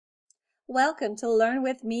Welcome to Learn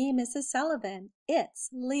with me, Mrs. Sullivan. It's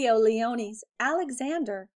Leo Leone's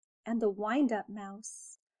Alexander and the Wind-Up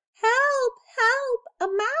Mouse. Help! Help!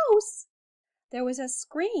 A mouse! There was a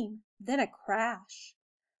scream, then a crash.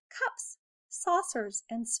 Cups, saucers,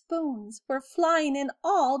 and spoons were flying in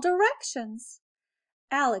all directions.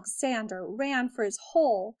 Alexander ran for his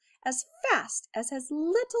hole as fast as his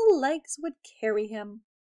little legs would carry him.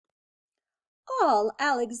 All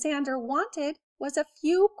Alexander wanted was a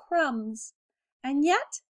few crumbs, and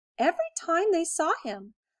yet every time they saw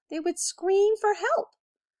him, they would scream for help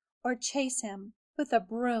or chase him with a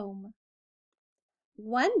broom.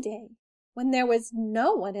 One day, when there was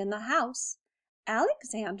no one in the house,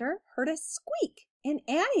 Alexander heard a squeak in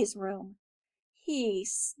Annie's room. He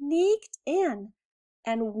sneaked in,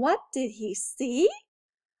 and what did he see?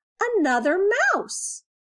 Another mouse!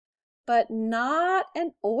 But not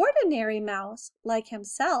an ordinary mouse like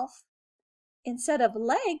himself. Instead of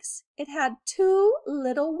legs, it had two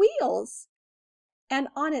little wheels, and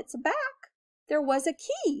on its back there was a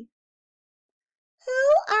key.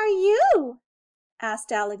 "Who are you?"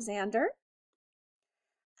 asked Alexander.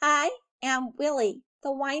 "I am Willie,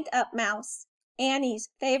 the wind-up mouse, Annie's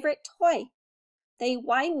favorite toy. They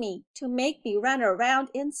wind me to make me run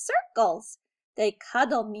around in circles. They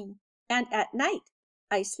cuddle me, and at night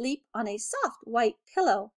I sleep on a soft white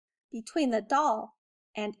pillow between the doll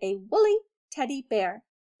and a woolly teddy bear.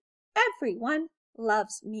 Everyone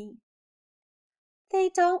loves me." "They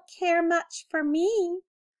don't care much for me,"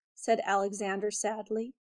 said Alexander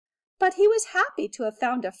sadly, but he was happy to have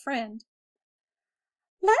found a friend.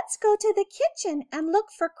 "Let's go to the kitchen and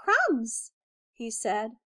look for crumbs," he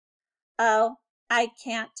said. "Oh, I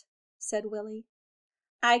can't," said Willie.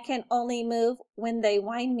 "I can only move when they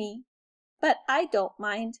wind me. But I don't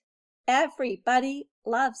mind. Everybody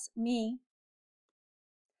loves me."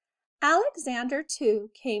 Alexander, too,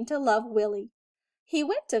 came to love Willie. He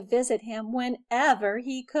went to visit him whenever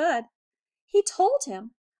he could. He told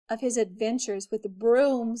him of his adventures with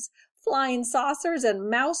brooms, flying saucers, and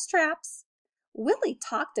mouse traps. Willie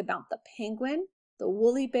talked about the penguin, the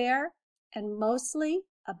woolly bear, and mostly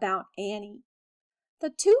about Annie. The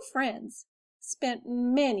two friends spent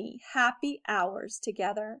many happy hours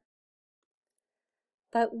together.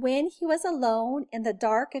 But when he was alone in the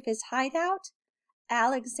dark of his hideout,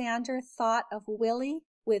 Alexander thought of Willie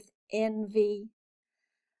with envy.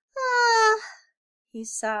 "Ah," he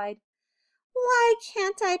sighed, "why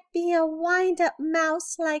can't I be a wind-up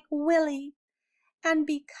mouse like Willie and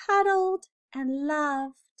be cuddled and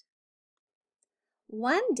loved?"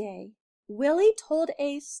 One day, Willie told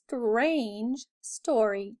a strange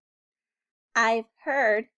story. "I've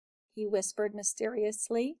heard," he whispered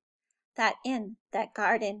mysteriously, "that in that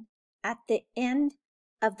garden at the end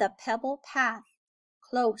of the pebble path,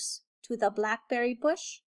 close to the blackberry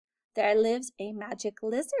bush, there lives a magic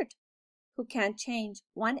lizard who can change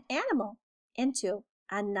one animal into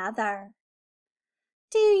another."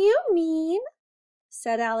 "Do you mean,"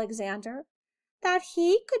 said Alexander, "that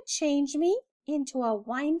he could change me into a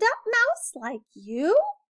wind-up mouse like you?"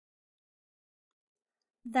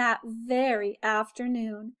 That very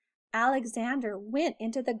afternoon, Alexander went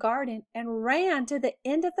into the garden and ran to the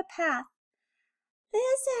end of the path.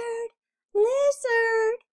 "Lizard,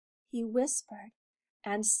 lizard," he whispered,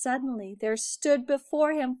 and suddenly there stood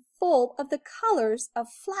before him, full of the colors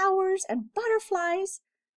of flowers and butterflies,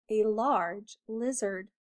 a large lizard.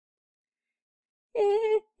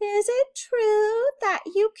 "Is it true that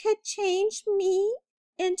you could change me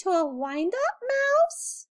into a wind-up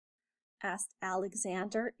mouse?" asked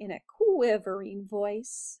Alexander in a quivering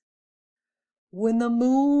voice. "When the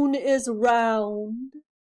moon is round,"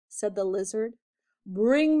 said the lizard,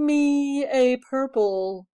 "bring me a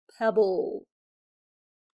purple pebble."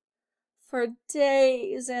 For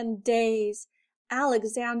days and days,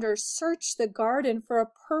 Alexander searched the garden for a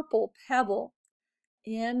purple pebble.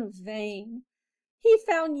 In vain. He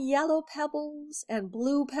found yellow pebbles and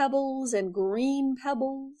blue pebbles and green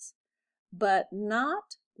pebbles, but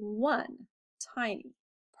not one tiny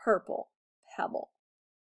purple pebble.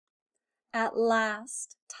 At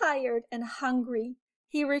last, tired and hungry,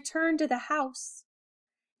 he returned to the house.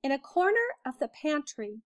 In a corner of the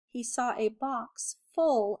pantry, he saw a box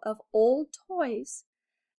full of old toys,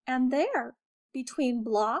 and there, between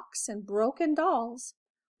blocks and broken dolls,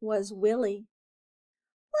 was Willie.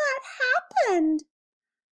 "What happened?"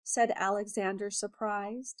 said Alexander,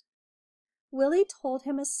 surprised. Willie told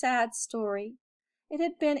him a sad story. It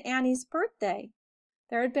had been Annie's birthday.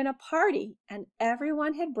 There had been a party, and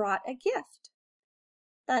everyone had brought a gift.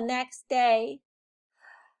 "The next day,"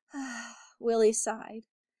 Willie sighed,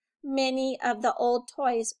 "many of the old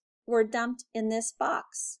toys were dumped in this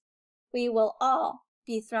box. we will all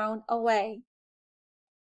be thrown away."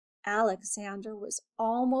 Alexander was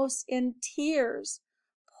almost in tears.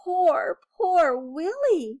 "Poor, poor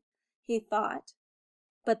Willie," he thought.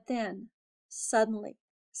 But then, suddenly,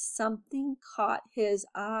 something caught his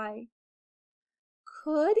eye.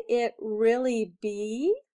 Could it really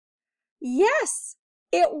be? Yes,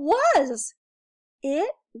 it was!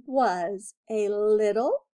 It was a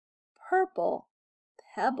little purple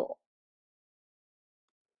pebble.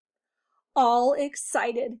 All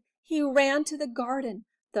excited, he ran to the garden,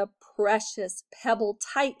 the precious pebble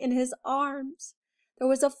tight in his arms. There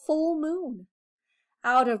was a full moon.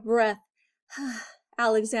 Out of breath,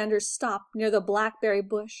 Alexander stopped near the blackberry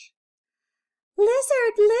bush.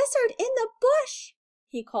 "Lizard, lizard in the bush!"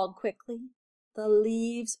 he called quickly. The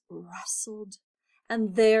leaves rustled,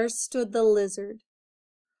 and there stood the lizard.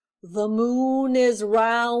 "The moon is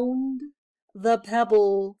round, the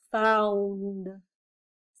pebble found,"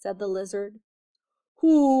 said the lizard.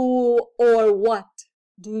 "Who or what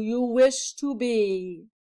do you wish to be?"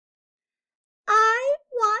 "I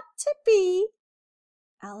want to be—"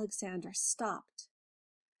 Alexander stopped.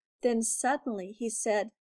 Then suddenly he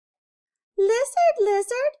said, "Lizard,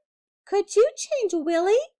 lizard, could you change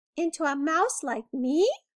Willie into a mouse like me?"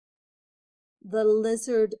 The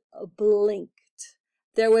lizard blinked.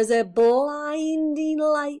 There was a blinding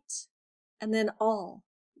light, and then all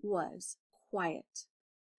was quiet.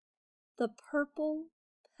 The purple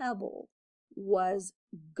pebble was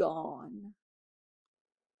gone.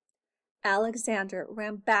 Alexander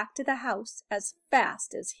ran back to the house as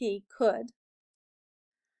fast as he could.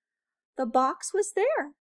 The box was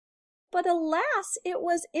there, but alas, it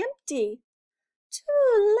was empty.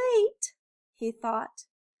 "Too late," he thought,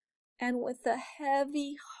 and with a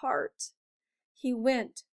heavy heart, he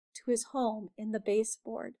went to his home in the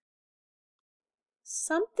baseboard.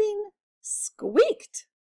 Something squeaked.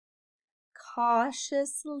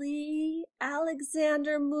 Cautiously,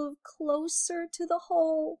 Alexander moved closer to the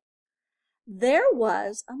hole. There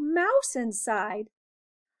was a mouse inside.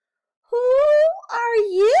 "Who are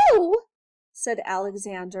you?" said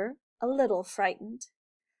Alexander, a little frightened.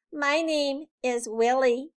 "My name is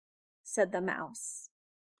Willie," said the mouse.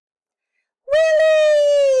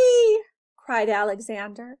 "Willie!" cried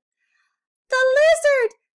Alexander. The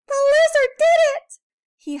lizard did it!"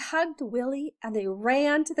 He hugged Willie and they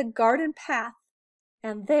ran to the garden path,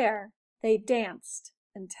 and there they danced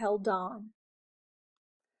until dawn.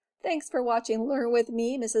 Thanks for watching Learn with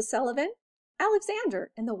me, Mrs. Sullivan,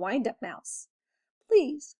 Alexander and the Wind-Up Mouse.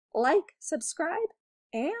 Please like, subscribe,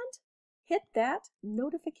 and hit that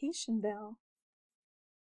notification bell.